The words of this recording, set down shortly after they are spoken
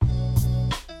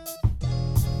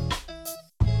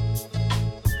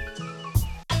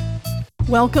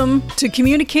Welcome to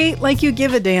Communicate Like You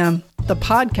Give a Damn, the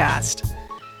podcast.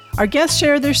 Our guests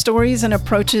share their stories and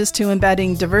approaches to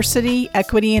embedding diversity,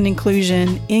 equity, and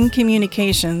inclusion in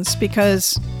communications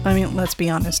because, let's be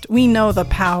honest, we know the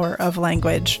power of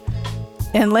language.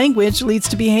 And language leads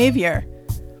to behavior.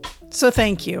 So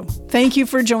thank you. Thank you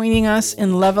for joining us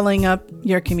in leveling up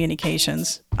your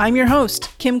communications. I'm your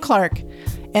host, Kim Clark,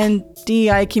 and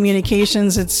DEI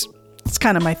communications, it's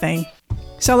kind of my thing.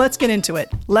 So let's get into it.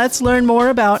 Let's learn more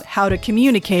about how to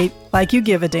communicate like you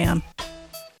give a damn.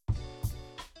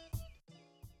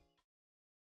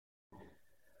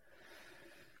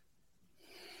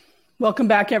 Welcome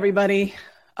back, everybody.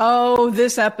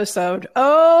 This episode.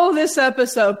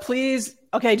 Please.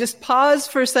 Okay, just pause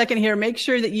for a second here. Make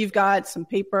sure that you've got some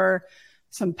paper,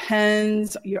 some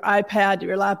pens, your iPad,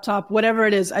 your laptop, whatever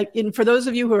it is. And for those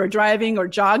of you who are driving or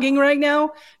jogging right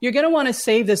now, you're going to want to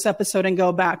save this episode and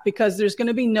go back because there's going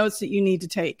to be notes that you need to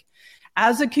take.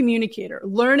 As a communicator,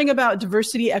 learning about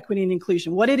diversity, equity, and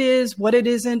inclusion, what it is, what it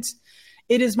isn't.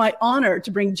 It is my honor to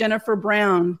bring Jennifer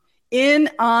Brown in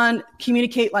on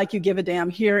Communicate Like You Give a Damn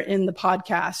here in the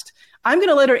podcast. I'm going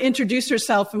to let her introduce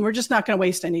herself, and we're just not going to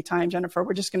waste any time, Jennifer.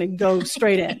 We're just going to go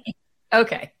straight in.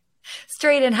 Okay.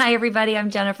 Straight in. Hi, everybody.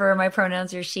 I'm Jennifer. My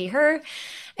pronouns are she, her.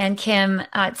 And Kim,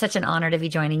 it's such an honor to be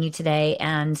joining you today.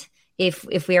 And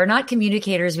if we are not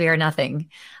communicators, we are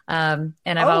nothing. And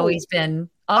I've always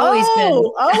been.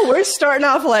 We're starting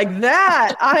off like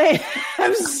that. I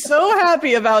am so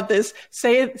happy about this.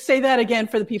 Say that again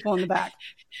for the people in the back.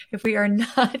 If we are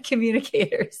not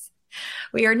communicators,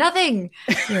 we are nothing.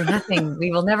 We are nothing. We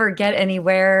will never get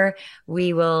anywhere.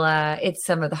 We will, it's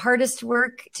some of the hardest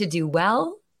work to do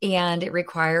well. And it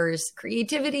requires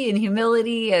creativity and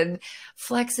humility and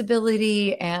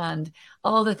flexibility and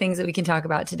all the things that we can talk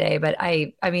about today. But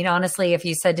I mean, honestly, if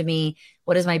you said to me,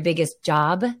 what is my biggest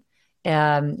job?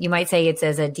 You might say it's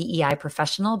as a DEI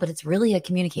professional, but it's really a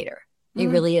communicator. It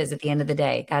really is at the end of the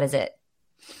day. That is it.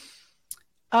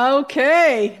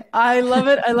 Okay. I love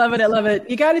it. I love it.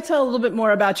 You got to tell a little bit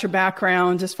more about your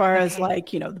background as far as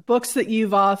the books that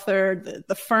you've authored,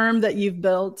 the firm that you've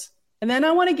built. And then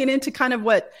I want to get into kind of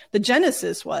what the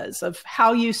genesis was of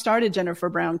how you started Jennifer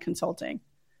Brown Consulting.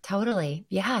 Totally.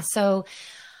 Yeah. So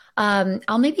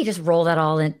I'll maybe just roll that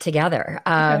all in together.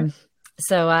 Okay.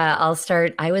 So I'll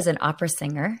start. I was an opera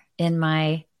singer in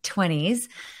my 20s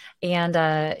and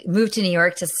moved to New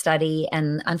York to study,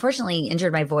 and unfortunately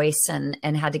injured my voice and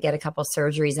had to get a couple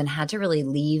surgeries and had to really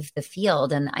leave the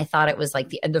field. And I thought it was like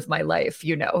the end of my life,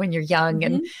 when you're young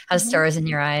and have stars in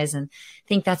your eyes and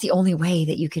think that's the only way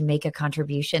that you can make a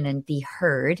contribution and be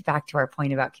heard, back to our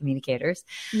point about communicators.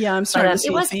 Yeah, I'm starting to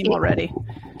see a theme already.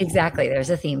 Exactly. There's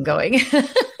a theme going.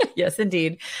 Yes,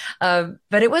 indeed. But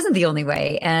it wasn't the only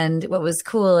way. And what was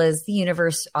cool is the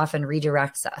universe often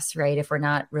redirects us, right? If we're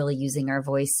not really using our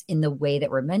voice in the way that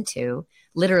we're meant to,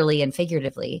 literally and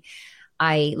figuratively.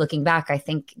 Looking back, I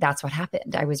think that's what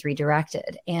happened. I was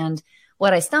redirected. And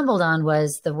what I stumbled on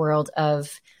was the world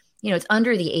of, it's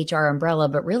under the HR umbrella,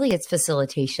 but really it's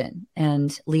facilitation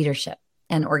and leadership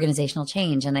and organizational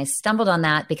change. And I stumbled on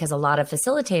that because a lot of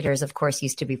facilitators, of course,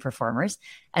 used to be performers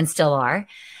and still are.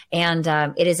 And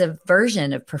it is a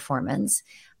version of performance,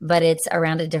 but it's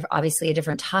around obviously a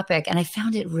different topic. And I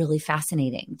found it really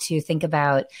fascinating to think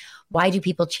about, why do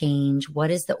people change? What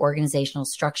is the organizational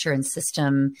structure and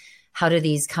system? How do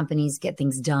these companies get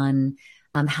things done?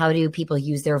 How do people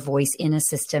use their voice in a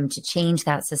system to change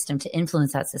that system, to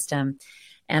influence that system?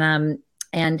 And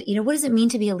what does it mean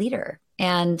to be a leader?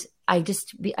 And I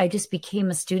just became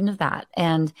a student of that.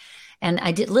 And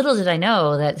little did I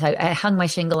know that I hung my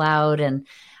shingle out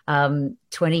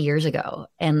 20 years ago.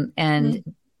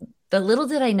 But little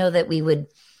did I know that we would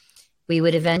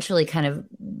eventually kind of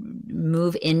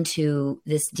move into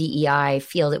this DEI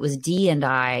field. It was D and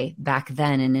I back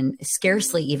then, and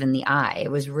scarcely even the I.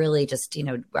 It was really just,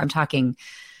 I'm talking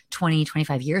 20,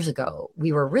 25 years ago.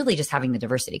 We were really just having the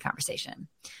diversity conversation.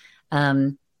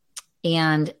 And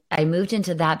I moved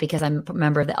into that because I'm a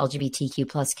member of the LGBTQ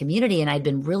plus community, and I'd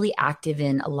been really active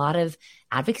in a lot of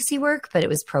advocacy work, but it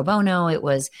was pro bono. It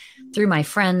was through my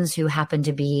friends who happened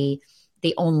to be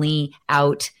the only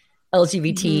out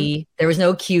LGBT. There was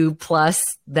no Q plus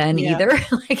then either.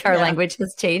 Like our language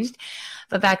has changed.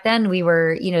 But back then we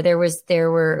were,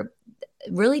 there were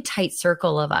really tight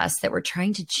circle of us that were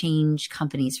trying to change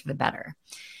companies for the better.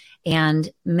 And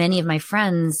many of my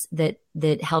friends that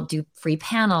helped do free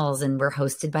panels and were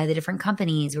hosted by the different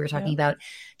companies, we were talking about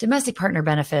domestic partner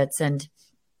benefits and,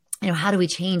 how do we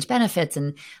change benefits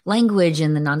and language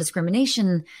and the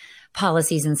non-discrimination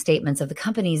policies and statements of the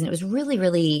companies. And it was really,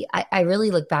 really, I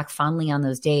really look back fondly on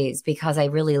those days because I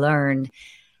really learned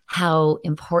how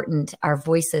important our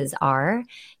voices are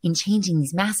in changing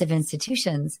these massive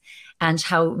institutions, and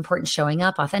how important showing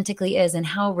up authentically is, and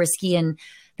how risky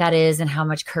that is, and how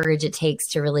much courage it takes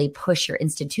to really push your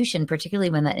institution, particularly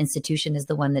when that institution is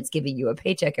the one that's giving you a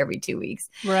paycheck every 2 weeks.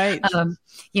 Right. And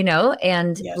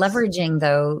Yes. leveraging,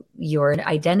 though, your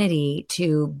identity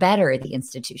to better the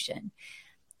institution.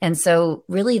 And so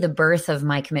really the birth of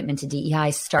my commitment to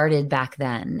DEI started back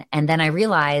then. And then I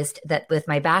realized that with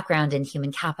my background in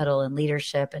human capital and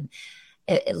leadership and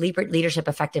leadership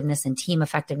effectiveness and team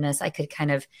effectiveness, I could kind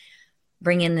of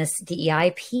bring in this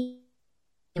DEI piece,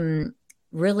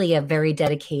 really a very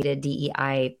dedicated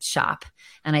DEI shop.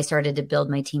 And I started to build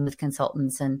my team with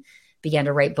consultants and began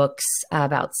to write books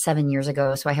about 7 years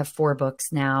ago. So I have 4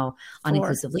 books now on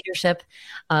inclusive leadership.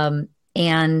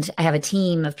 And I have a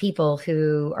team of people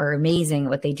who are amazing at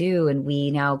what they do. And we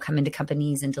now come into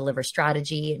companies and deliver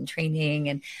strategy and training,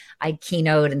 and I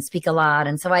keynote and speak a lot.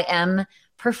 And so I am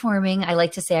performing. I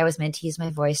like to say I was meant to use my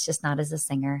voice, just not as a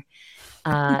singer.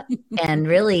 And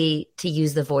really to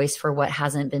use the voice for what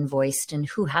hasn't been voiced and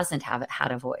who hasn't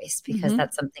had a voice, because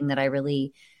that's something that I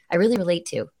really relate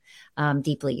to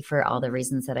deeply for all the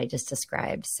reasons that I just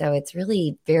described. So it's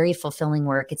really very fulfilling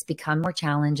work. It's become more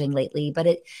challenging lately, but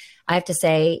I have to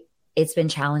say it's been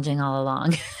challenging all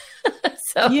along.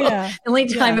 So the only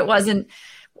time it wasn't,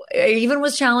 even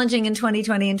was challenging in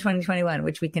 2020 and 2021,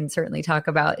 which we can certainly talk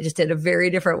about, just in a very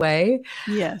different way.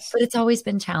 Yes. But it's always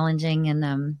been challenging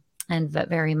and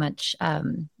very much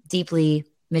deeply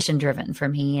mission driven for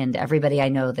me and everybody I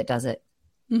know that does it.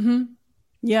 Mm-hmm.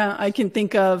 Yeah, I can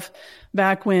think of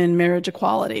back when marriage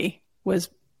equality was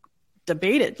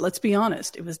debated. Let's be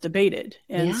honest, it was debated.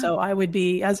 And so I would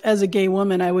be, as a gay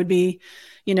woman, I would be,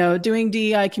 doing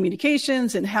DEI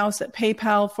communications in-house at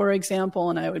PayPal, for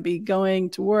example, and I would be going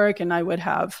to work and I would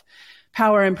have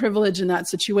power and privilege in that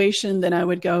situation. Then I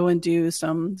would go and do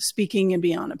some speaking and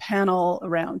be on a panel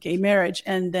around gay marriage.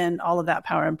 And then all of that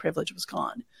power and privilege was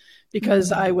gone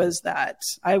because I was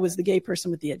the gay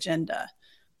person with the agenda.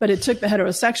 But it took the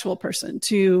heterosexual person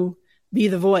to be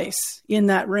the voice in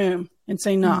that room and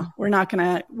say, no, we're not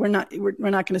going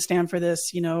to stand for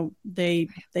this. They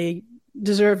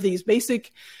deserve these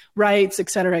basic rights, et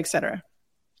cetera, et cetera.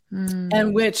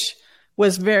 And which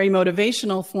was very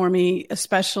motivational for me,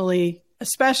 especially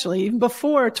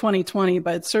before 2020,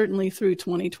 but certainly through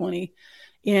 2020,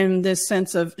 in this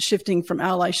sense of shifting from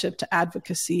allyship to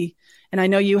advocacy. And I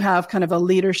know you have kind of a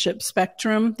leadership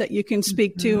spectrum that you can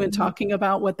speak to in talking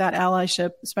about what that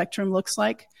allyship spectrum looks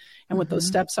like and what those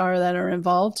steps are that are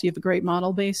involved. You have a great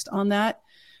model based on that.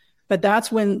 But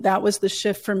that was the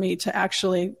shift for me to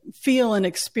actually feel and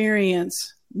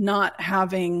experience not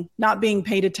being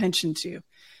paid attention to,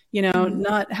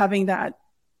 not having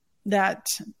that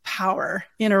power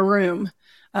in a room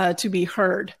to be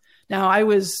heard. Now, I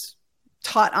was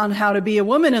taught on how to be a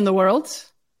woman in the world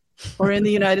or in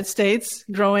the United States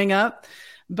growing up,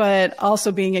 but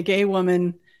also being a gay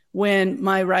woman when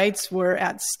my rights were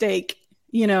at stake,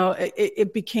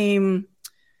 it became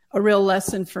a real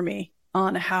lesson for me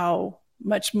on how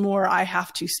much more I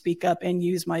have to speak up and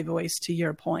use my voice, to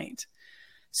your point.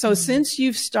 So since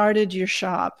you've started your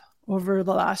shop over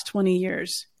the last 20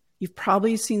 years, you've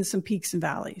probably seen some peaks and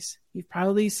valleys. You've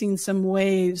probably seen some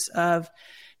waves of,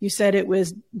 you said it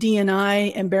was D&I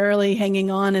and barely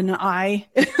hanging on an I,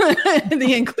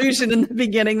 the inclusion in the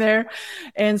beginning there.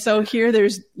 And so here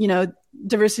there's,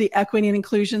 diversity, equity, and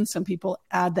inclusion. Some people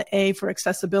add the A for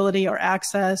accessibility or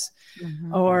access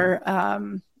or,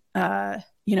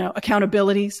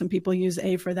 accountability. Some people use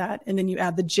A for that. And then you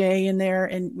add the J in there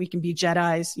and we can be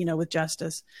Jedis, with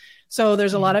justice. So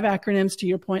there's a lot of acronyms, to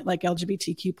your point, like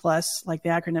LGBTQ+, like the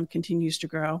acronym continues to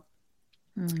grow.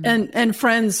 And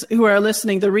friends who are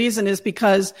listening, the reason is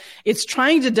because it's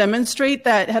trying to demonstrate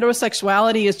that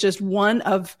heterosexuality is just one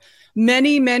of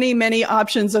many, many, many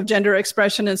options of gender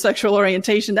expression and sexual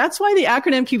orientation. That's why the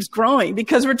acronym keeps growing,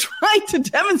 because we're trying to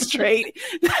demonstrate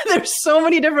that there's so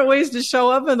many different ways to show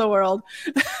up in the world.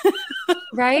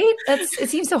 Right? It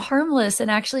seems so harmless and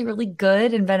actually really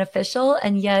good and beneficial.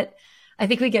 And yet I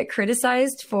think we get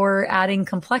criticized for adding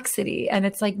complexity. And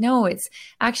it's like, no, it's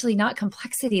actually not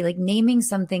complexity. Like, naming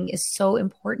something is so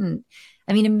important.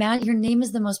 I mean, imagine your name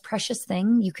is the most precious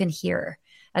thing you can hear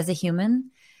as a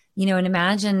human, and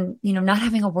imagine, not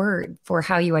having a word for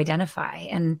how you identify.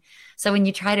 And so when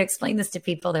you try to explain this to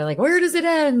people, they're like, where does it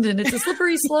end? And it's a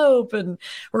slippery slope, and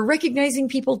we're recognizing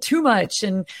people too much,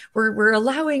 and we're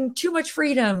allowing too much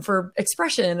freedom for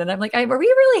expression. And I'm like, are we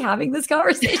really having this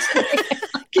conversation?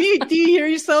 Do you hear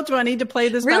yourself? Do I need to play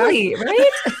this really back? Right?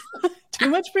 Too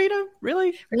much freedom?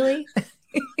 Really?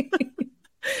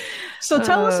 So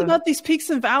tell us about these peaks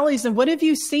and valleys, and what have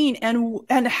you seen,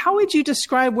 and how would you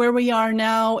describe where we are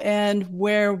now and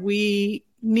where we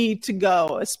need to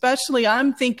go? Especially,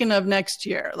 I'm thinking of next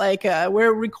year. Like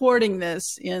we're recording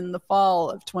this in the fall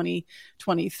of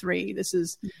 2023. This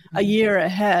is a year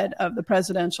ahead of the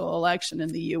presidential election in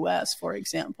the U.S., for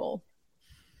example.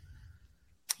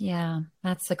 Yeah,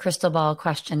 that's the crystal ball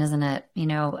question, isn't it? You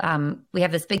know, we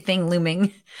have this big thing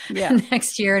looming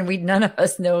next year, and none of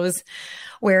us knows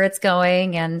where it's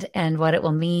going and what it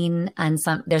will mean. And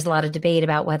there's a lot of debate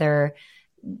about whether,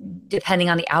 depending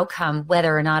on the outcome,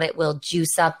 whether or not it will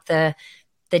juice up the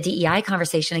DEI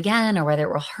conversation again, or whether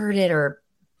it will hurt it, or,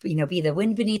 you know, be the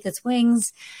wind beneath its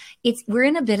wings. We're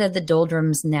in a bit of the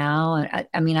doldrums now.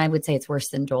 I mean, I would say it's worse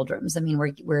than doldrums. I mean,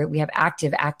 we have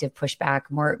active pushback,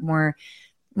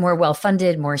 more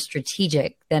well-funded, more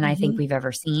strategic than I think we've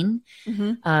ever seen.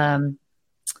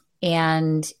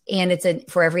 And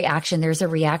it's for every action, there's a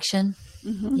reaction.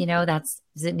 You know,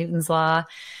 is it Newton's law?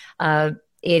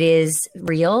 It is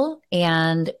real.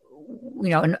 And, you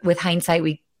know, with hindsight,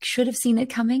 we should have seen it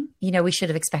coming. You know, we should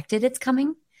have expected it's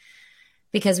coming,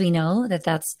 because we know that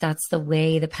that's the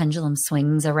way the pendulum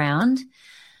swings around.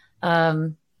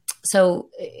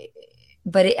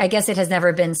 But I guess it has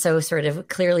never been so sort of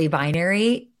clearly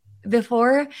binary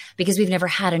before, because we've never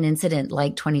had an incident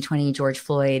like 2020 George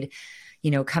Floyd, you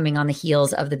know, coming on the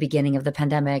heels of the beginning of the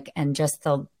pandemic, and just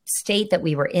the state that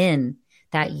we were in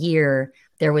that year.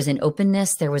 There was an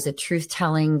openness, there was a truth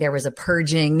telling, there was a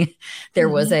purging, there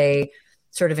was a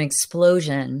sort of an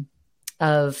explosion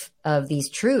of these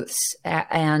truths.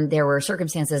 And there were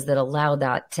circumstances that allowed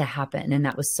that to happen. And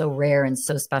that was so rare and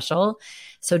so special,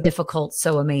 so difficult,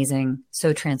 so amazing,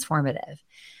 so transformative.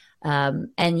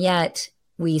 And yet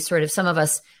some of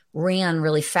us ran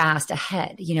really fast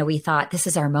ahead. You know, we thought, this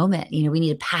is our moment. You know, we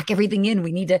need to pack everything in.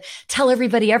 We need to tell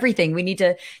everybody everything. We need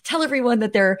to tell everyone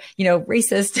that they're, you know,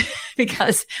 racist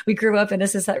because we grew up in a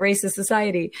racist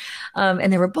society.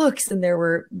 And there were books, and there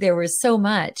was so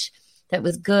much that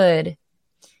was good.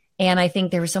 And I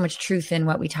think there was so much truth in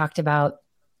what we talked about.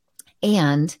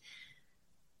 And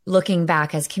looking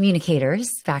back as communicators,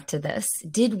 back to this,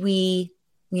 did we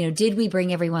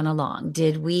bring everyone along?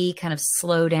 Did we kind of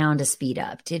slow down to speed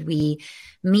up? Did we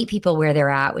meet people where they're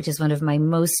at, which is one of my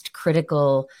most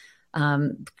critical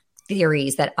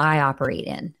theories that I operate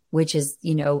in, which is,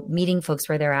 you know, meeting folks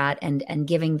where they're at and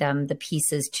giving them the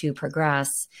pieces to progress,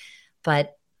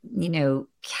 but, you know,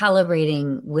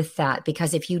 calibrating with that,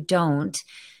 because if you don't,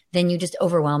 then you just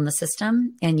overwhelm the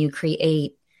system and you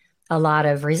create a lot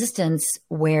of resistance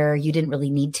where you didn't really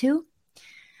need to.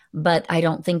 But I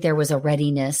don't think there was a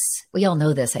readiness. We all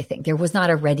know this, I think. There was not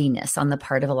a readiness on the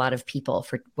part of a lot of people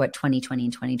for what 2020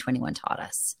 and 2021 taught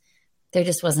us. There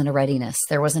just wasn't a readiness.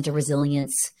 There wasn't a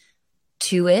resilience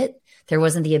to it. There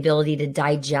wasn't the ability to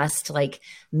digest like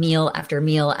meal after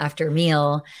meal after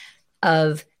meal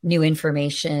of new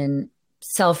information,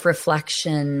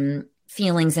 self-reflection,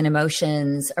 feelings and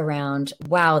emotions around,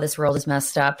 wow, this world is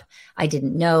messed up. I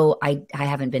didn't know. I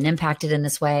haven't been impacted in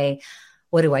this way.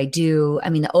 What do I do? I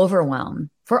mean, the overwhelm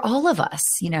for all of us,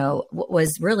 you know,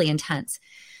 was really intense.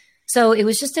 So it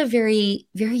was just a very,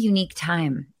 very unique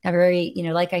time, a very, you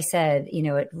know, like I said, you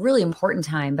know, a really important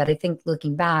time. But I think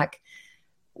looking back,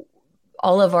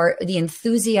 all of the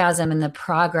enthusiasm and the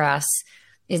progress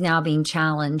is now being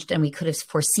challenged, and we could have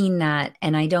foreseen that.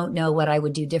 And I don't know what I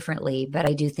would do differently, but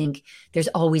I do think there's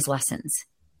always lessons.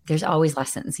 There's always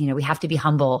lessons. You know, we have to be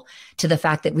humble to the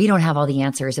fact that we don't have all the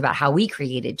answers about how we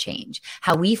created change,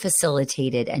 how we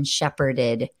facilitated and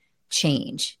shepherded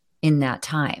change in that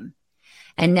time.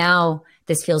 And now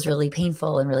this feels really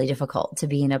painful and really difficult to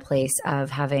be in a place of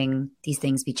having these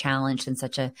things be challenged in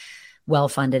such a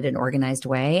well-funded and organized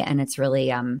way. And it's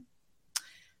really,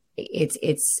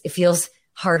 it feels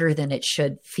harder than it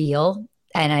should feel.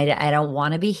 And I don't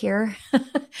want to be here.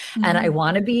 And I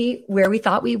want to be where we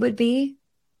thought we would be.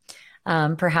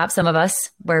 Perhaps some of us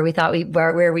where we thought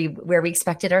where we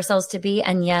expected ourselves to be.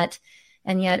 And yet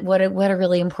what a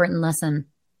really important lesson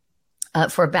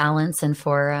for balance and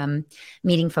for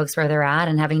meeting folks where they're at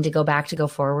and having to go back to go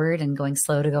forward and going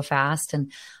slow to go fast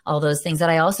and all those things that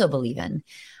I also believe in.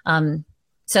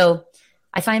 So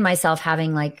I find myself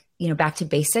having like, you know, back to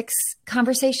basics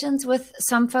conversations with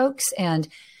some folks,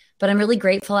 but I'm really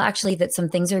grateful actually that some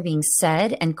things are being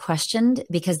said and questioned,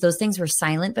 because those things were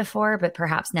silent before, but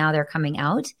perhaps now they're coming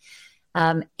out.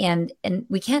 And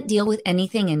we can't deal with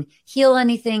anything and heal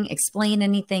anything, explain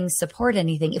anything, support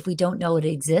anything if we don't know it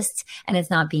exists and it's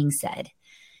not being said.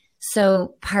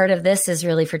 So part of this is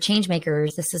really for change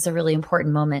makers. This is a really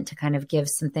important moment to kind of give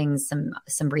some things,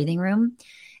 some breathing room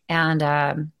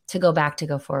and to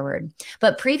go forward.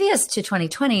 But previous to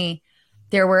 2020,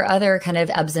 there were other kind of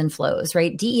ebbs and flows,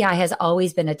 right? DEI has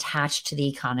always been attached to the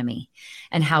economy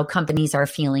and how companies are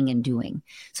feeling and doing.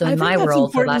 So in my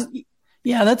world, really,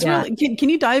 can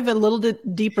you dive a little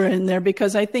bit deeper in there?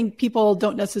 Because I think people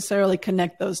don't necessarily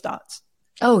connect those dots.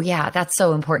 Oh yeah, that's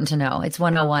so important to know. It's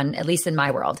 101, at least in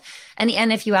my world. And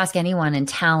if you ask anyone in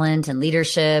talent and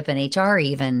leadership and HR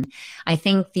even, I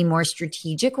think the more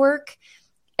strategic work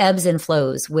ebbs and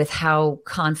flows with how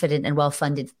confident and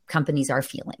well-funded companies are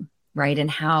feeling. Right.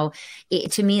 And how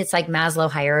to me, it's like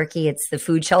Maslow hierarchy. It's the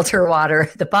food, shelter, water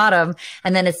at the bottom.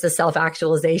 And then it's the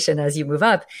self-actualization as you move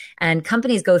up. And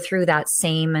companies go through that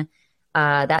same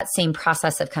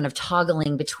process of kind of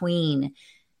toggling between,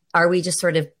 are we just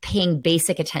sort of paying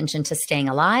basic attention to staying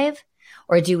alive?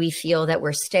 Or do we feel that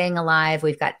we're staying alive?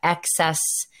 We've got excess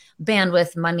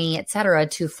bandwidth, money, et cetera,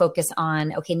 to focus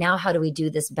on, okay, now how do we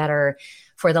do this better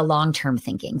for the long-term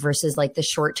thinking versus like the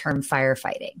short-term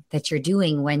firefighting that you're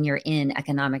doing when you're in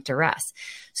economic duress.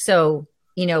 So,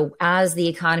 as the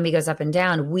economy goes up and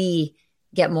down, we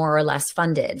get more or less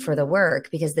funded for the work,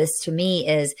 because this to me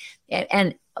is,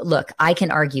 and look, I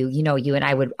can argue, you and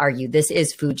I would argue, this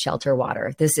is food, shelter,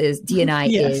 water. This is D&I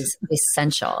is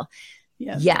essential.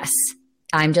 Yes.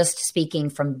 I'm just speaking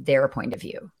from their point of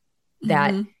view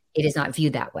that it is not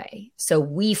viewed that way. So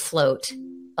we float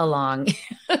along.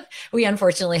 We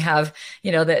unfortunately have,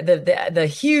 the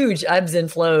huge ebbs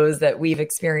and flows that we've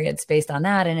experienced based on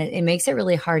that. And it makes it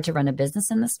really hard to run a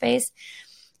business in this space,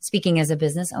 speaking as a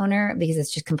business owner, because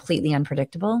it's just completely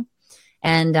unpredictable.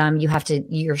 And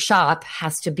your shop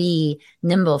has to be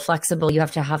nimble, flexible. You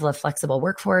have to have a flexible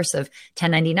workforce of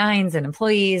 1099s and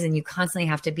employees, and you constantly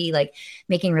have to be like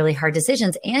making really hard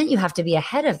decisions, and you have to be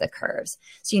ahead of the curves.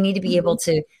 So you need to be able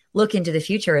to look into the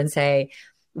future and say,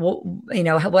 well,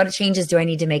 what changes do I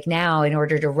need to make now in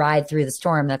order to ride through the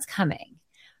storm that's coming?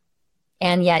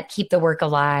 And yet keep the work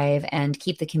alive and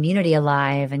keep the community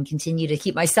alive and continue to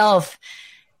keep myself,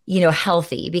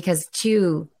 healthy, because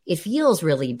it feels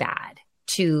really bad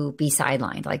to be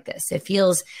sidelined like this. It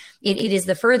feels, it is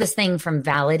the furthest thing from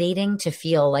validating to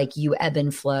feel like you ebb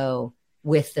and flow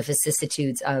with the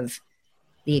vicissitudes of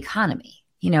the economy,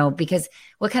 because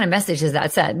what kind of message does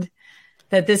that send?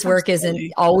 That this work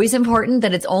isn't always important,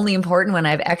 that it's only important when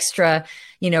I have extra,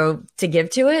 to give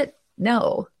to it?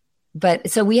 No. But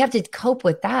so we have to cope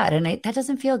with that. And that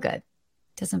doesn't feel good. It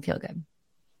doesn't feel good.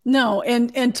 No.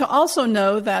 And to also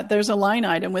know that there's a line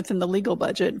item within the legal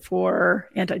budget for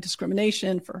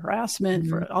anti-discrimination, for harassment,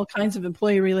 for all kinds of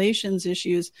employee relations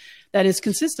issues that is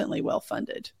consistently well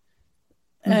funded.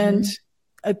 And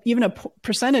even a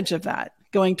percentage of that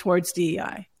going towards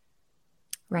DEI.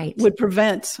 Right. Would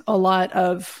prevent a lot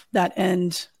of that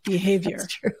end behavior.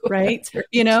 That's true. Right.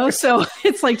 True. So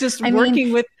it's like just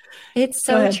working with. It's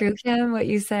so true, Kim, what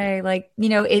you say. Like,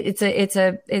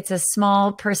 it's a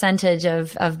small percentage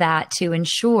of that to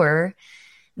ensure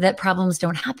that problems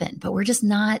don't happen. But we're just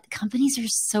not, companies are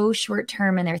so short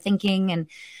term in their thinking. And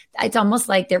it's almost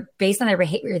like they're based on their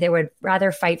behavior. They would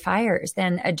rather fight fires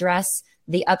than address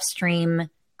the upstream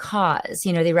cause.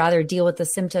 They rather deal with the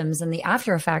symptoms and the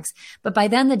after effects. But by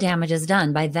then the damage is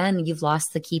done. By then you've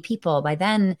lost the key people. By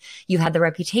then you had the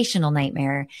reputational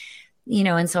nightmare,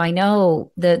 and so I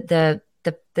know the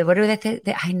what do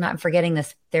they I'm not forgetting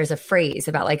this. There's a phrase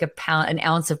about like an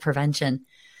ounce of prevention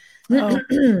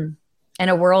and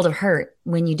a world of hurt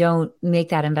when you don't make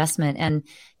that investment. And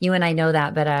you and I know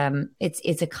that, but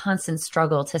it's a constant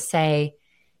struggle to say,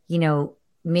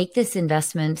 make this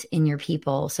investment in your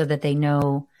people so that they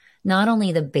know not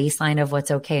only the baseline of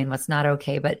what's okay and what's not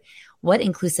okay, but what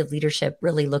inclusive leadership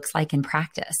really looks like in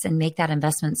practice, and make that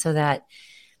investment so that,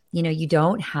 you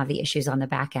don't have the issues on the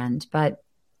back end. But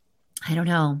I don't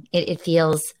know, it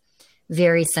feels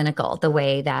very cynical the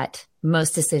way that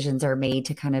most decisions are made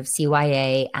to kind of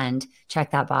CYA and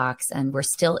check that box. And we're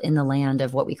still in the land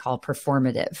of what we call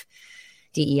performative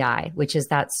DEI, which is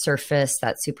that surface,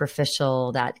 that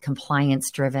superficial, that compliance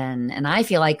driven. And I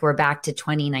feel like we're back to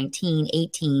 2019,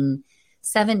 18,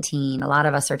 17. A lot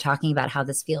of us are talking about how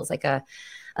this feels like a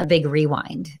big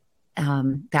rewind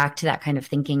back to that kind of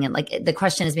thinking. And like the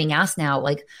question is being asked now,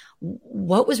 like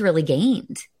what was really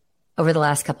gained over the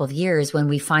last couple of years when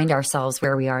we find ourselves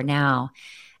where we are now?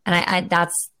 And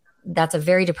that's a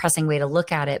very depressing way to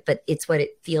look at it, but it's what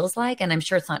it feels like. And I'm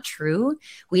sure it's not true.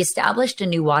 We established a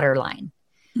new water line,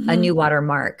 a new water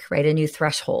mark, right? A new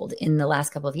threshold in the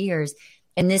last couple of years.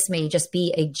 And this may just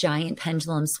be a giant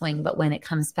pendulum swing, but when it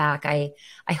comes back, I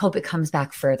hope it comes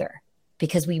back further,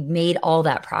 because we made all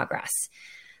that progress.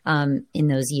 in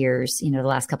those years, the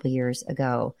last couple of years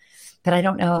ago. But I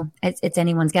don't know. It's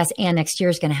anyone's guess. And next year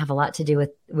is going to have a lot to do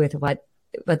with what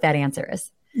that answer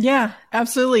is. Yeah,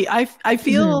 absolutely. I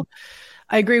feel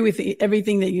I agree with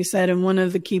everything that you said. And one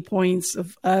of the key points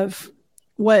of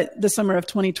what the summer of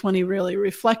 2020 really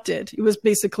reflected, it was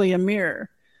basically a mirror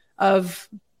of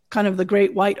kind of the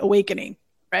Great White Awakening,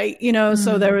 right?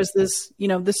 So there was this,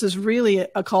 this is really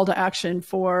a call to action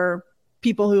for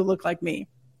people who look like me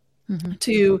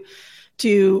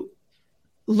to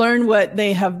learn what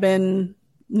they have been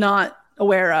not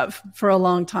aware of for a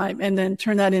long time and then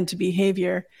turn that into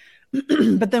behavior.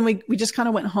 But then we just kind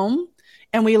of went home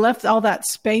and we left all that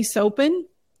space open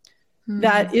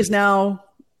that is now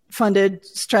funded,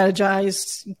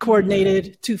 strategized,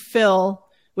 coordinated to fill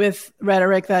with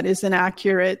rhetoric that is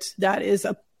inaccurate, that is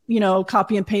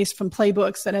copy and paste from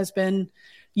playbooks that has been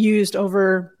used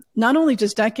over not only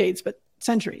just decades, but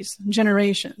centuries,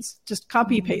 generations, just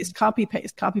copy, paste, copy,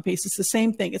 paste, copy, paste. It's the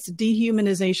same thing. It's a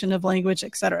dehumanization of language,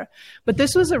 et cetera. But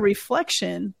this was a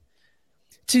reflection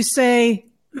to say,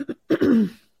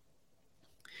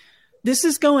 this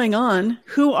is going on.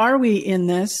 Who are we in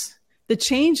this? The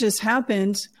change has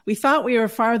happened. We thought we were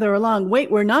farther along.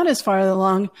 Wait, we're not as far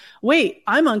along. Wait,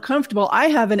 I'm uncomfortable. I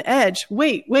have an edge.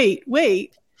 Wait.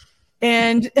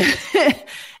 And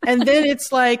and then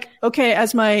it's like, okay,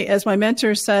 as my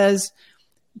mentor says,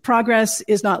 progress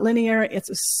is not linear. It's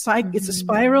a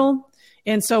spiral.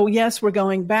 And so, yes, we're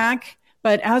going back.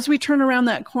 But as we turn around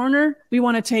that corner, we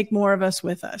want to take more of us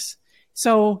with us.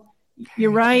 So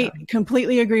you're right.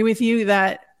 Completely agree with you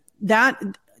that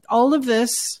all of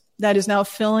this that is now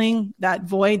filling that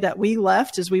void that we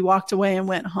left as we walked away and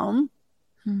went home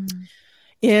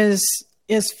is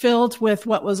filled with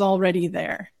what was already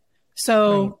there.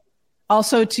 So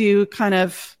also to kind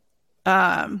of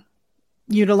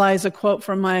utilize a quote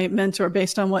from my mentor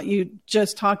based on what you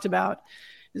just talked about,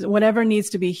 is whatever needs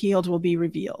to be healed will be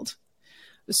revealed.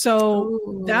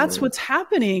 So that's what's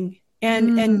happening.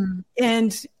 And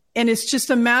it's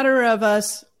just a matter of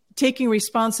us taking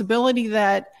responsibility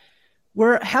that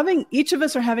each of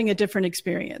us are having a different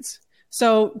experience.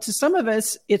 So to some of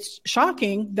us, it's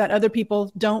shocking that other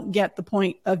people don't get the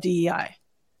point of DEI.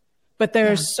 But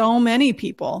there are so many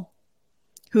people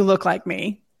who look like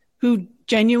me who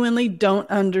genuinely don't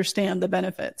understand the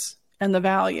benefits and the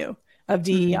value of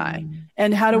DEI.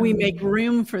 And how do we make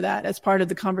room for that as part of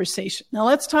the conversation? Now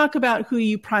let's talk about who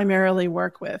you primarily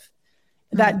work with,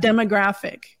 that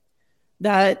demographic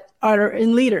that are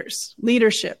in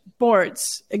leadership,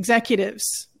 boards,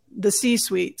 executives, the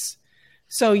C-suites.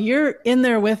 So you're in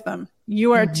there with them.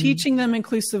 You are teaching them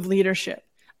inclusive leadership.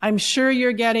 I'm sure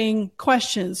you're getting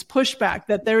questions, pushback,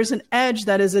 that there is an edge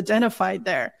that is identified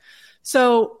there.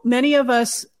 So many of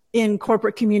us in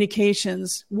corporate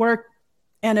communications work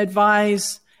and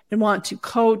advise and want to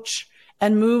coach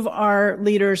and move our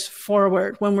leaders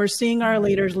forward when we're seeing our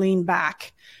leaders lean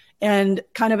back and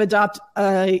kind of adopt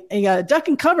a duck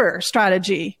and cover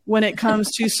strategy when it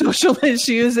comes to social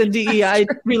issues and DEI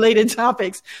related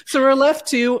topics. So we're left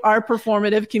to our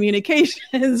performative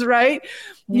communications, right?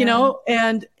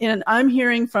 And I'm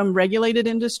hearing from regulated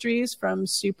industries, from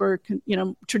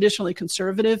traditionally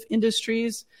conservative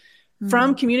industries,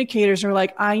 from communicators who are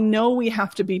like, I know we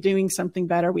have to be doing something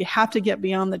better. We have to get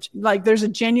beyond there's a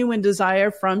genuine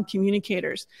desire from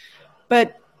communicators,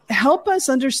 but help us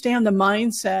understand the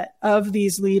mindset of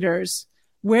these leaders,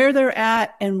 where they're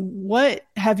at, and what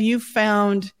have you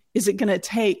found is it going to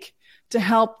take to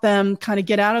help them kind of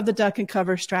get out of the duck and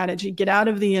cover strategy, get out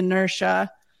of the inertia,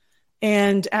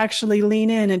 and actually lean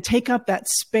in and take up that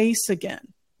space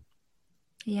again?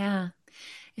 Yeah.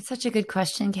 It's such a good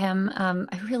question, Kim.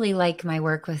 I really like my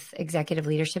work with executive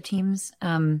leadership teams.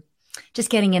 Just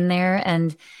getting in there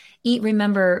and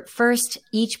remember, first,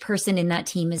 each person in that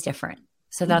team is different.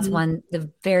 So that's the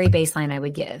very baseline I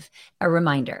would give, a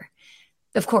reminder.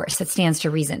 Of course, it stands to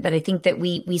reason, but I think that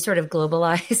we sort of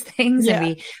globalize things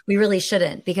and we really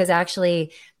shouldn't, because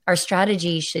actually our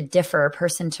strategy should differ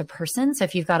person to person. So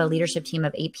if you've got a leadership team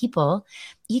of 8 people,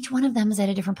 each one of them is at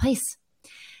a different place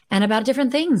and about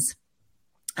different things.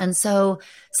 And so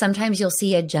sometimes you'll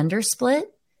see a gender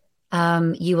split.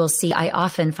 You will see, I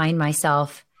often find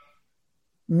myself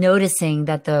noticing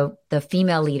that the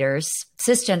female leaders,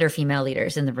 cisgender female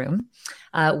leaders in the room,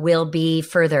 will be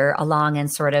further along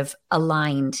and sort of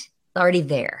aligned, already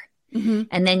there.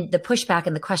 And then the pushback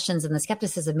and the questions and the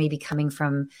skepticism may be coming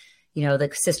from,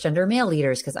 the cisgender male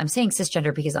leaders, because I'm saying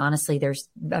cisgender because honestly, there's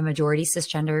a majority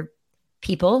cisgender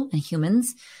people and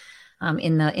humans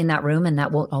in that room, and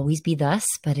that won't always be thus,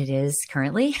 but it is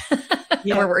currently.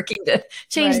 Yeah. We're working to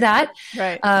change that.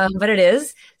 Right. But it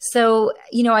is. So,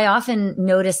 I often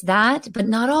notice that, but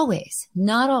not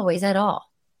always at all.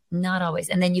 Not always.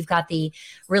 And then you've got the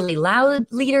really loud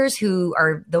leaders who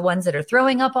are the ones that are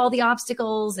throwing up all the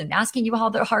obstacles and asking you all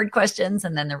the hard questions.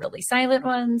 And then the really silent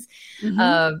ones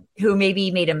who maybe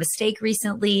made a mistake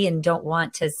recently and don't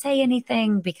want to say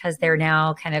anything because they're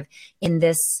now kind of in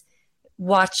this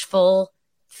watchful,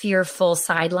 fearful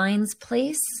sidelines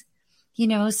place.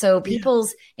 So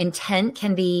people's intent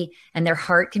can be, and their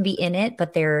heart can be in it,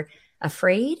 but they're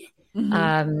afraid.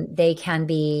 They can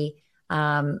be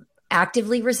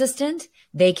actively resistant.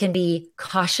 They can be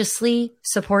cautiously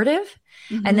supportive,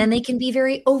 and then they can be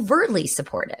very overtly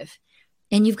supportive.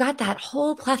 And you've got that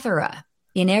whole plethora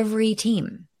in every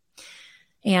team.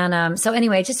 And so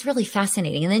anyway, just really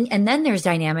fascinating. And then there's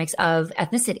dynamics of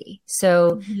ethnicity.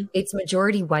 So it's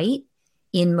majority white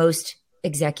in most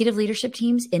executive leadership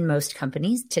teams in most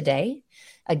companies today.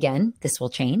 Again, this will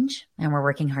change, and we're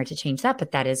working hard to change that,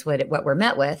 but that is what we're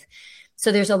met with.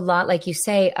 So there's a lot, like you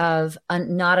say, of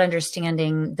not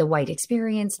understanding the white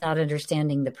experience, not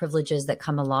understanding the privileges that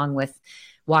come along with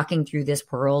walking through this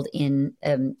world in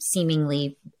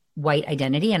seemingly white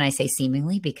identity. And I say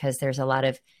seemingly because there's a lot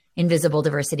of invisible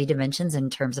diversity dimensions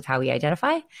in terms of how we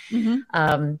identify.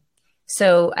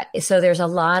 So there's a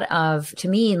lot of, to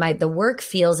me, the work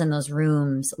feels in those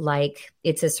rooms like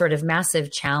it's a sort of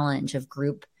massive challenge of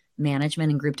group management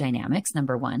and group dynamics.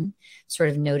 Number one, sort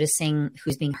of noticing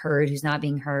who's being heard, who's not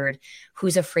being heard,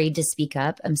 who's afraid to speak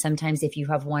up. And sometimes if you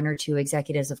have one or two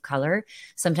executives of color,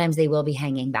 sometimes they will be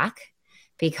hanging back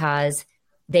because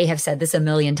they have said this a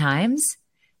million times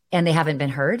and they haven't been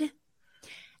heard.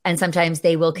 And sometimes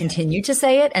they will continue to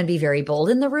say it and be very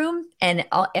bold in the room and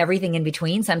everything in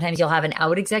between. Sometimes you'll have an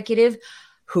out executive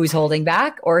who's holding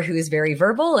back or who's very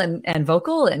verbal and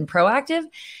vocal and proactive.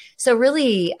 So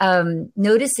really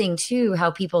noticing too how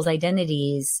people's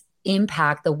identities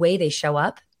impact the way they show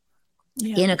up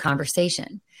in a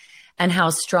conversation and how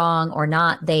strong or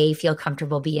not they feel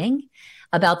comfortable being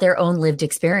about their own lived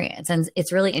experience. And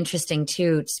it's really interesting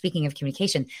too, speaking of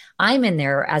communication, I'm in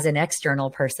there as an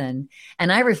external person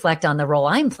and I reflect on the role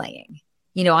I'm playing.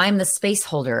 I'm the space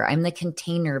holder. I'm the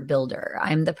container builder.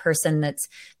 I'm the person that's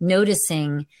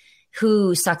noticing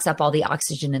who sucks up all the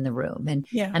oxygen in the room. And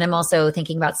I'm also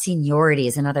thinking about seniority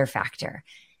as another factor.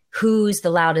 Who's the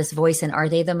loudest voice and are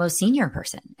they the most senior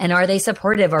person? And are they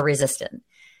supportive or resistant?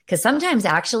 Because sometimes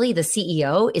actually the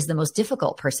CEO is the most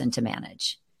difficult person to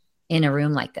manage in a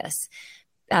room like this.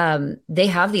 They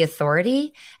have the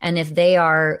authority. And if they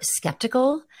are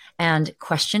skeptical and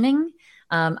questioning,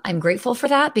 I'm grateful for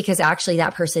that because actually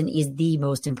that person is the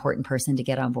most important person to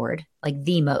get on board, like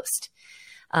the most.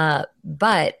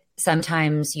 But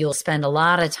sometimes you'll spend a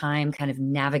lot of time kind of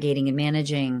navigating and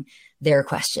managing their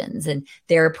questions and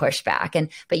their pushback.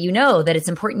 But that it's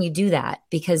important you do that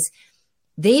because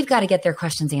they've got to get their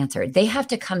questions answered. They have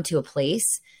to come to a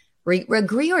place,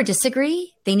 agree or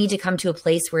disagree, they need to come to a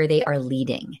place where they are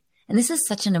leading. And this is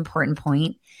such an important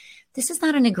point. This is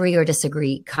not an agree or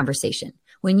disagree conversation.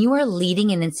 When you are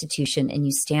leading an institution and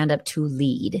you stand up to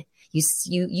lead,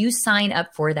 you sign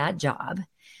up for that job.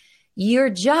 Your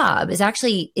job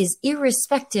is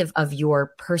irrespective of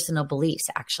your personal beliefs,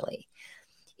 actually.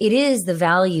 It is the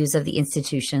values of the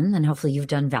institution, and hopefully you've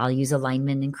done values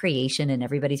alignment and creation, and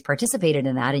everybody's participated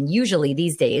in that. And usually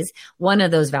these days, one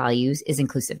of those values is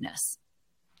inclusiveness,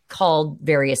 called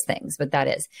various things, but that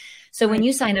is. So when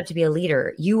you sign up to be a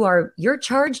leader, you're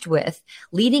charged with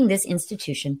leading this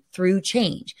institution through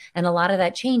change. And a lot of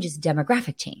that change is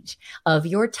demographic change of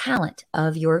your talent,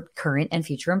 of your current and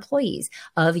future employees,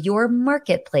 of your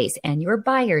marketplace and your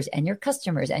buyers and your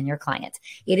customers and your clients.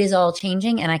 It is all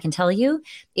changing. And I can tell you,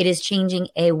 it is changing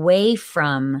away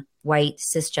from white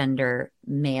cisgender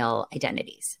male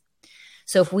identities.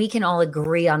 So if we can all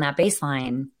agree on that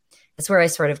baseline, that's where I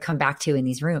sort of come back to in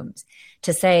these rooms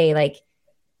to say, like,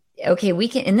 okay, we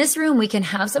can, in this room, we can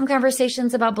have some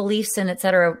conversations about beliefs and et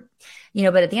cetera,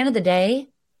 but at the end of the day,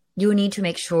 you need to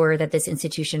make sure that this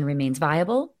institution remains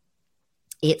viable.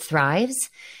 It thrives.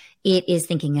 It is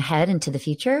thinking ahead into the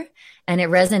future and it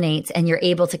resonates, and you're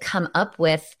able to come up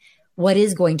with what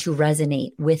is going to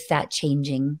resonate with that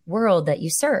changing world that you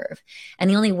serve. And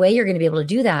the only way you're going to be able to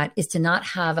do that is to not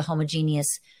have a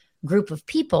homogeneous group of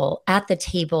people at the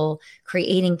table,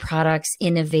 creating products,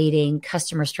 innovating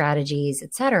customer strategies,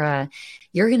 et cetera.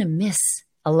 You're going to miss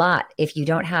a lot if you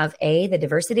don't have A, the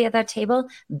diversity at that table,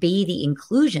 B, the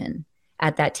inclusion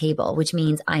at that table, which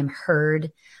means I'm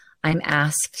heard, I'm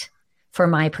asked for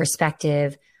my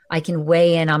perspective, I can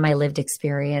weigh in on my lived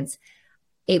experience.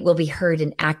 It will be heard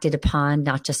and acted upon,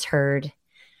 not just heard.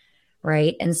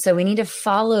 right? And so we need to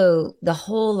follow the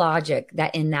whole logic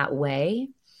that in that way,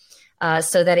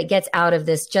 so that it gets out of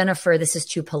this, Jennifer, this is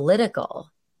too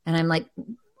political. And I'm like,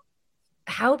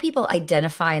 how people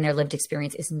identify in their lived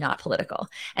experience is not political.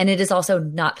 And it is also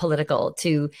not political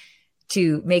to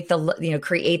make the,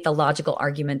 create the logical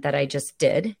argument that I just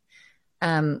did,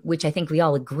 which I think we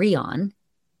all agree on,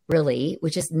 really,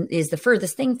 which is the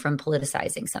furthest thing from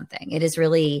politicizing something. It is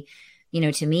really,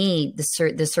 to me,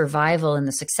 the survival and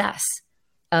the success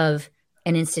of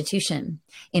an institution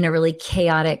in a really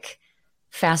chaotic,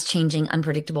 fast changing,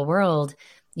 unpredictable world.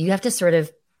 You have to sort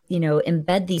of,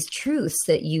 embed these truths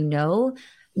that,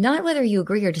 not whether you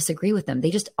agree or disagree with them, they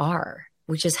just are,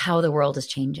 which is how the world is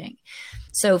changing.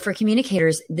 So for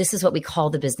communicators, this is what we call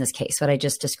the business case, what I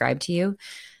just described to you.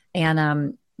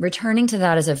 And returning to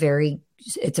that is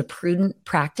it's a prudent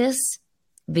practice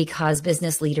because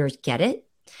business leaders get it.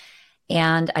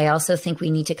 And I also think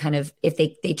we need to kind of, if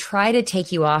they try to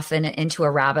take you off into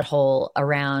a rabbit hole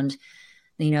around,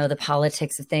 the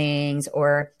politics of things,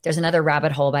 or there's another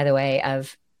rabbit hole, by the way,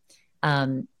 of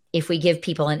if we give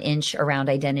people an inch around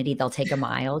identity, they'll take a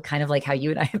mile, kind of like how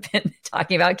you and I have been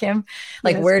talking about, Kim.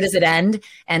 Like, yes. Where does it end?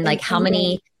 And like, how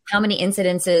many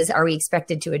incidences are we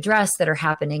expected to address that are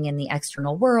happening in the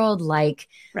external world? Like,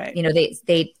 right.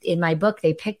 They in my book,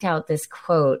 they picked out this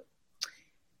quote,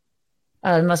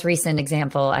 the most recent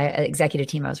example, executive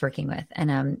team I was working with.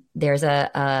 And there's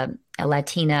a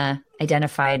Latina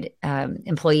identified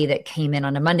employee that came in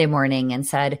on a Monday morning and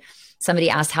said, somebody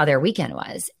asked how their weekend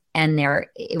was. And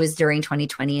it was during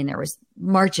 2020, and there was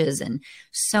marches and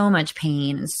so much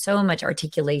pain and so much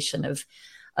articulation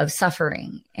of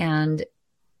suffering. And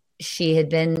she had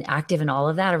been active in all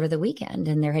of that over the weekend,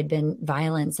 and there had been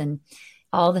violence and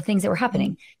all the things that were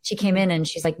happening. She came in and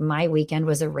she's like, my weekend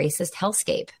was a racist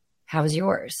hellscape. How was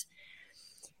yours?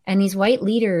 And these white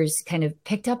leaders kind of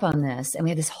picked up on this. And we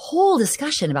had this whole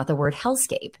discussion about the word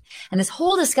hellscape and this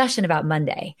whole discussion about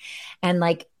Monday and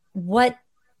like what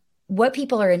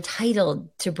people are entitled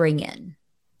to bring in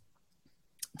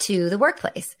to the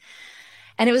workplace.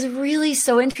 And it was really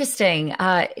so interesting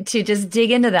to just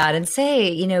dig into that and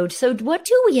say, so what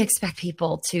do we expect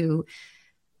people to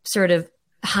sort of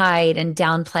hide and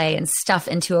downplay and stuff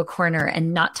into a corner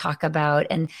and not talk about?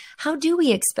 And how do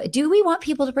we want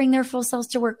people to bring their full selves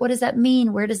to work? What does that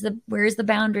mean? Where is the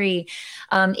boundary?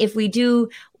 If we do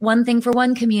one thing for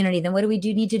one community, then what do we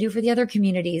need to do for the other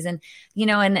communities? And,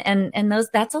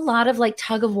 that's a lot of like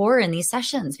tug of war in these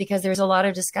sessions, because there's a lot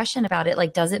of discussion about it.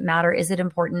 Like, does it matter? Is it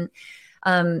important?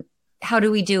 How do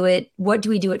we do it? What do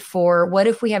we do it for? What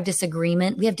if we have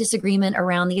disagreement? We have disagreement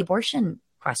around the abortion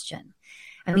question.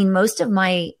 I mean, most of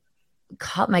my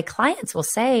clients will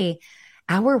say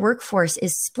our workforce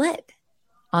is split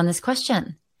on this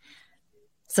question.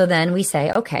 So then we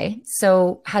say, okay,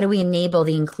 so how do we enable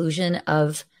the inclusion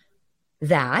of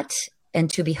that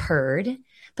and to be heard?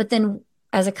 But then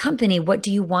as a company, what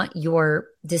do you want your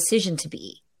decision to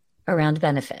be around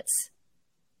benefits?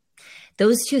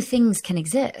 Those two things can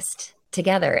exist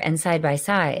together and side by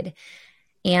side.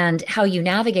 And how you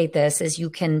navigate this is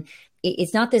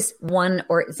it's not this one,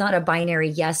 or it's not a binary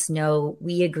yes, no,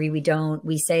 we agree, we don't,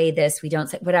 we say this, we don't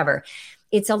say, whatever.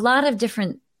 It's a lot of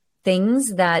different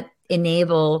things that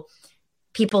enable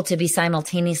people to be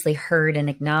simultaneously heard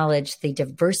and acknowledge the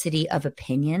diversity of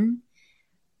opinion.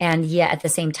 And yet at the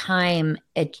same time,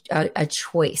 a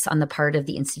choice on the part of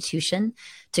the institution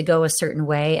to go a certain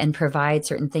way and provide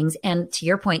certain things. And to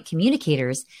your point,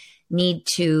 communicators need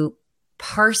to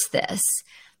parse this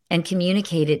and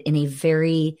communicate it in a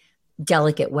very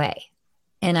delicate way.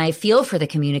 And I feel for the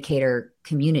communicator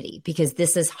community, because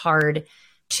this is hard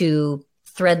to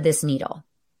thread this needle.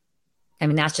 I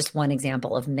mean, that's just one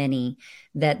example of many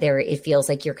that it feels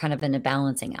like you're kind of in a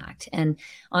balancing act. And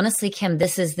honestly, Kim,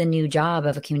 this is the new job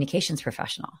of a communications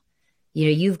professional.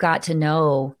 You've got to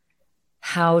know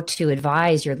how to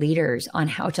advise your leaders on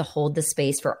how to hold the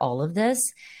space for all of this.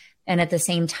 And at the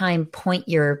same time, point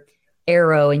your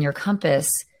arrow and your compass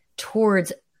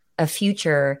towards a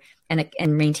future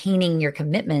and maintaining your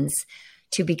commitments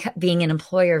to being an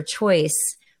employer of choice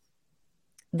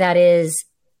that is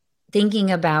thinking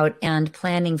about and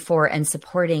planning for and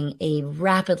supporting a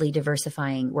rapidly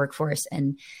diversifying workforce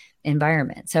and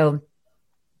environment. So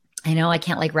I know I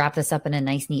can't wrap this up in a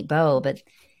nice, neat bow, but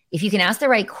if you can ask the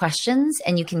right questions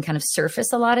and you can kind of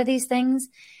surface a lot of these things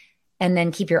and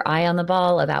then keep your eye on the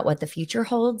ball about what the future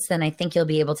holds, then I think you'll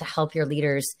be able to help your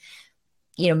leaders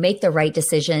make the right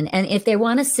decision. And if they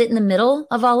want to sit in the middle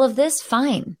of all of this,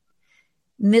 fine.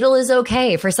 Middle is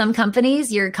okay. For some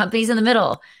companies, your company's in the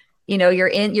middle.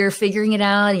 you're figuring it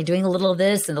out, you're doing a little of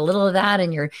this and a little of that,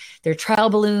 and they're trial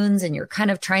balloons, and you're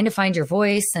kind of trying to find your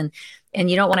voice, and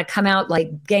you don't want to come out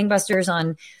like gangbusters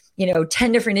on,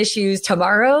 10 different issues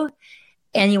tomorrow.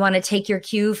 And you want to take your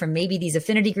cue from maybe these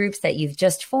affinity groups that you've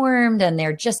just formed and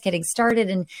they're just getting started.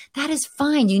 And that is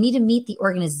fine. You need to meet the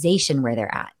organization where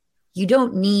they're at. You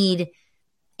don't need,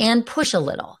 and push a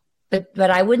little, but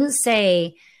I would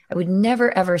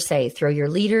never, ever say, throw your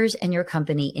leaders and your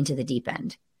company into the deep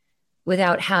end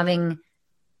without having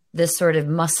this sort of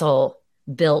muscle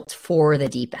built for the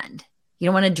deep end. You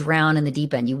don't want to drown in the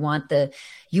deep end. You want the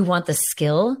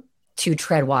skill to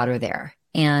tread water there.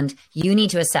 And you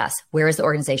need to assess, where is the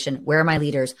organization? Where are my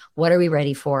leaders? What are we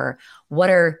ready for? What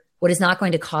is not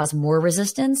going to cause more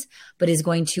resistance, but is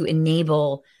going to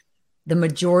enable the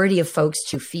majority of folks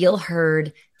to feel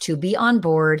heard, to be on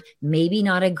board, maybe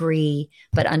not agree,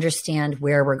 but understand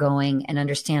where we're going and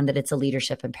understand that it's a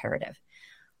leadership imperative.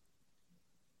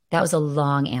 That was a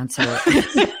long answer.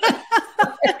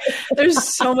 There's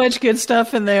so much good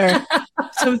stuff in there.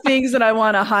 Some things that I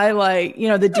want to highlight,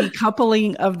 the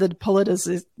decoupling of the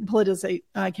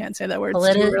I can't say that word.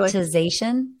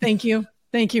 Politicization. Thank you.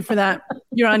 Thank you for that.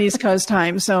 You're on East Coast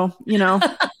time, so,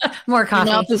 more coffee.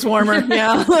 Your mouth is warmer.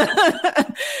 Yeah.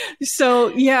 So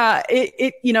yeah,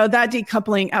 that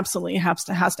decoupling absolutely has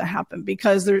to happen,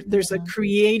 because there's a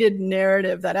created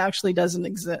narrative that actually doesn't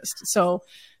exist. So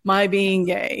my being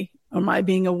gay or my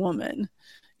being a woman,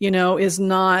 is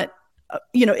not,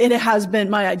 it has been,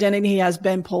 my identity has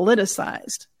been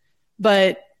politicized,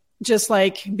 but just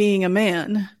like being a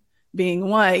man, being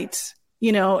white,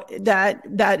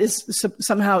 that is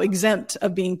somehow exempt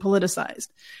of being politicized.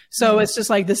 So it's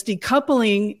just like this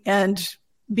decoupling and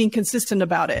being consistent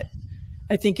about it,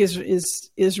 I think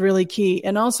is really key.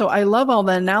 And also I love all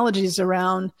the analogies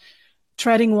around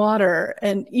treading water.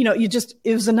 And, it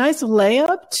was a nice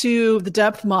layup to the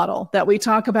depth model that we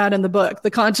talk about in the book, The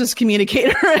Conscious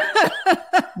Communicator.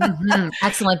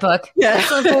 Excellent book. Yeah.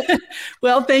 Excellent book.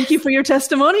 Well, thank you for your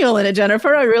testimonial in it,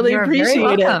 Jennifer. I really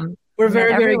appreciate it. We're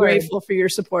very, very grateful for your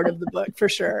support of the book, for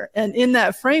sure. And in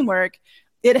that framework,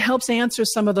 it helps answer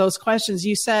some of those questions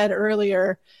you said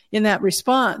earlier in that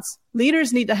response.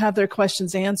 Leaders need to have their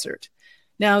questions answered.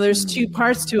 Now, there's two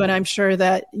parts to it, I'm sure,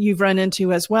 that you've run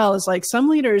into as well. Is like some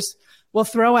leaders will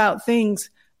throw out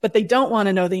things, but they don't want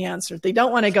to know the answer. They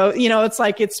don't want to go, it's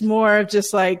like, it's more of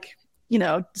just like,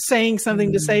 saying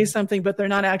something to say something, but they're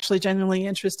not actually genuinely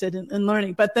interested in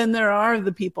learning. But then there are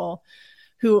the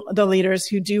leaders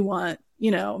who do want,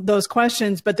 those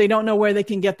questions, but they don't know where they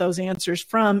can get those answers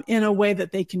from in a way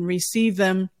that they can receive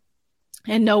them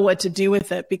and know what to do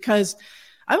with it. Because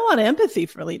I have a lot of empathy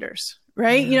for leaders.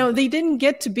 Right. They didn't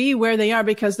get to be where they are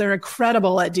because they're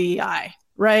incredible at DEI.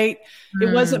 Right.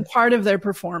 It wasn't part of their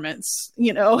performance,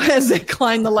 as they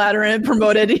climbed the ladder and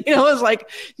promoted, it was like,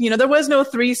 there was no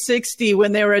 360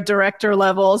 when they were at director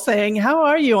level saying, how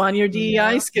are you on your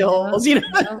DEI skills?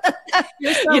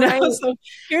 Right. So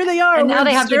here they are. And now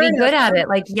they have to be good at it.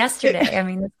 Like yesterday. I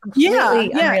mean, it's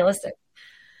completely unrealistic.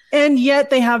 And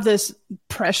yet they have this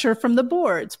pressure from the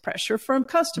boards, pressure from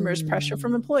customers, pressure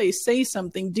from employees, say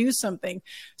something, do something.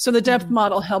 So the depth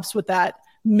model helps with that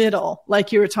middle,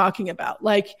 like you were talking about.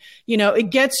 Like, it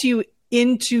gets you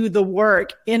into the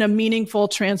work in a meaningful,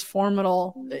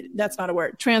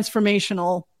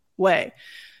 transformational way.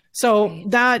 So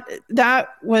that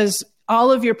was,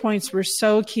 all of your points were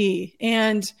so key.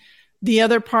 And the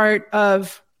other part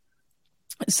of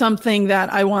something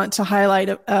that I want to highlight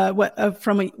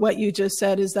from what you just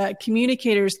said is that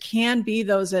communicators can be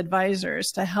those advisors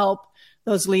to help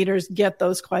those leaders get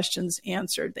those questions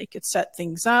answered. They could set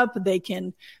things up. They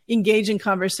can engage in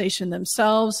conversation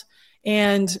themselves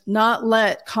and not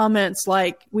let comments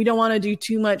like, we don't want to do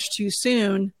too much too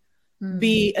soon,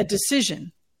 be a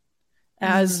decision.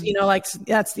 As, like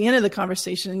that's the end of the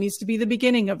conversation. It needs to be the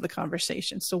beginning of the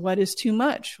conversation. So what is too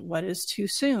much? What is too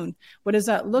soon? What does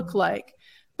that look like?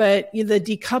 But the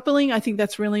decoupling, I think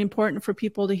that's really important for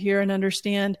people to hear and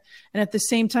understand. And at the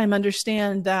same time,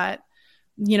 understand that,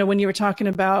 when you were talking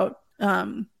about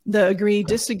the agree,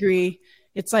 disagree,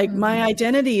 it's like my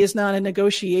identity is not a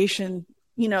negotiation,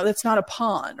 that's not a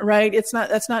pawn, right?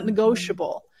 That's not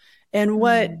negotiable. And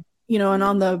what, and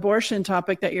on the abortion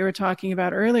topic that you were talking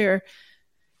about earlier,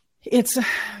 it's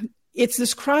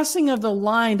this crossing of the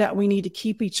line that we need to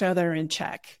keep each other in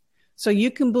check. So you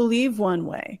can believe one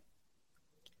way,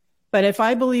 but if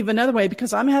I believe another way,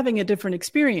 because I'm having a different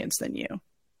experience than you,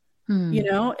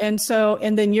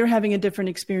 and then you're having a different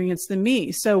experience than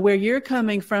me. So where you're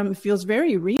coming from feels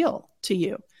very real to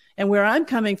you. And where I'm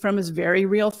coming from is very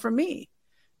real for me.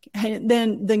 And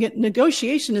then the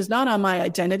negotiation is not on my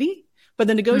identity But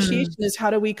the negotiation is, how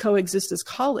do we coexist as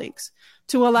colleagues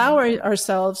to allow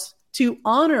ourselves to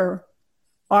honor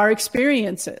our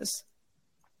experiences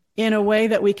in a way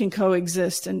that we can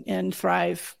coexist and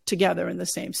thrive together in the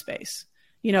same space.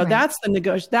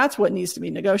 That's that's what needs to be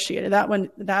negotiated.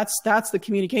 That's the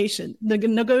communication. The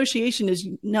negotiation is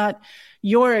not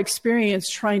your experience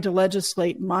trying to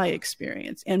legislate my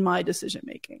experience and my decision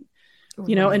making,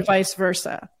 and vice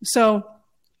versa. So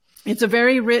it's a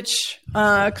very rich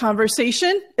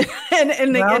conversation. and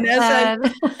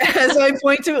as I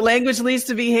point to it, language leads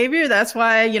to behavior. That's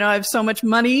why, I have so much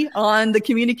money on the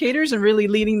communicators and really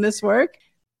leading this work.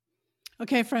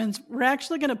 Okay, friends, we're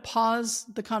actually going to pause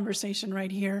the conversation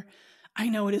right here. I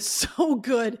know it is so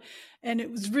good, and it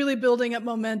was really building up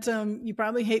momentum. You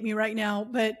probably hate me right now,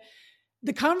 but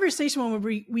the conversation when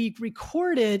we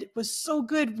recorded was so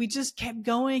good. We just kept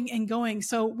going and going.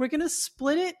 So we're going to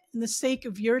split it in the sake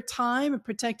of your time and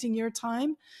protecting your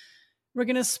time. We're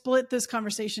going to split this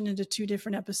conversation into 2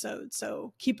 different episodes.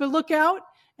 So keep a lookout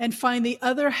and find the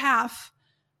other half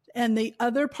and the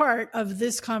other part of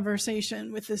this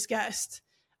conversation with this guest.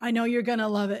 I know you're going to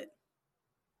love it.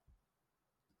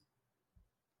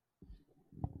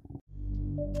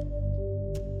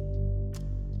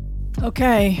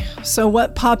 Okay, so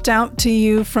what popped out to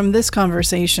you from this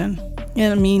conversation?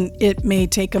 And I mean, it may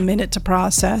take a minute to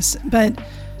process, but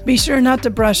be sure not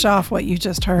to brush off what you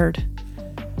just heard.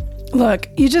 Look,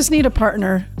 you just need a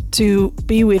partner to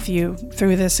be with you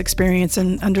through this experience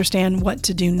and understand what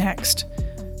to do next.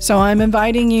 So I'm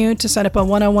inviting you to set up a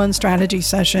one-on-one strategy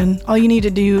session. All you need to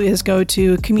do is go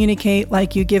to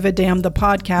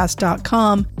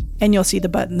communicatelikeyougiveadamnthepodcast.com and you'll see the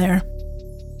button there.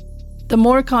 The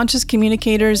more conscious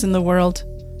communicators in the world,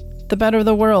 the better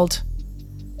the world.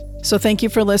 So thank you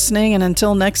for listening, and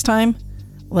until next time,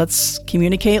 let's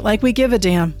communicate like we give a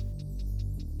damn.